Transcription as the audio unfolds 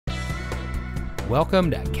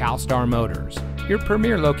Welcome to CalStar Motors, your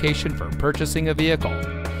premier location for purchasing a vehicle.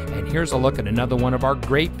 And here's a look at another one of our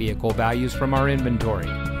great vehicle values from our inventory,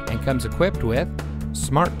 and comes equipped with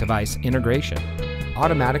smart device integration,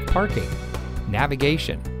 automatic parking,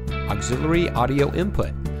 navigation, auxiliary audio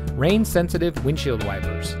input, rain-sensitive windshield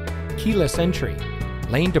wipers, keyless entry,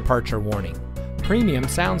 lane departure warning, premium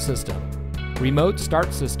sound system, remote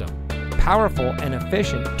start system, powerful and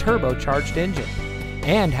efficient turbocharged engine,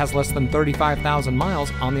 and has less than 35,000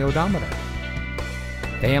 miles on the odometer.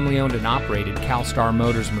 Family-owned and operated CalStar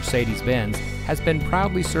Motors Mercedes-Benz has been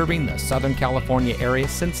proudly serving the Southern California area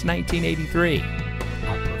since 1983.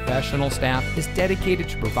 Our professional staff is dedicated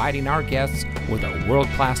to providing our guests with a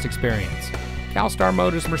world-class experience. CalStar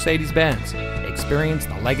Motors Mercedes-Benz, experience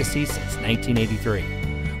the legacy since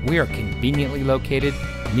 1983. We are conveniently located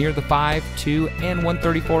near the 5, 2, and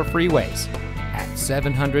 134 freeways at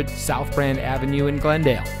 700 South Brand Avenue in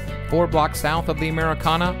Glendale, 4 blocks south of the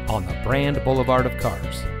Americana on the Brand Boulevard of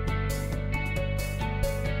Cars.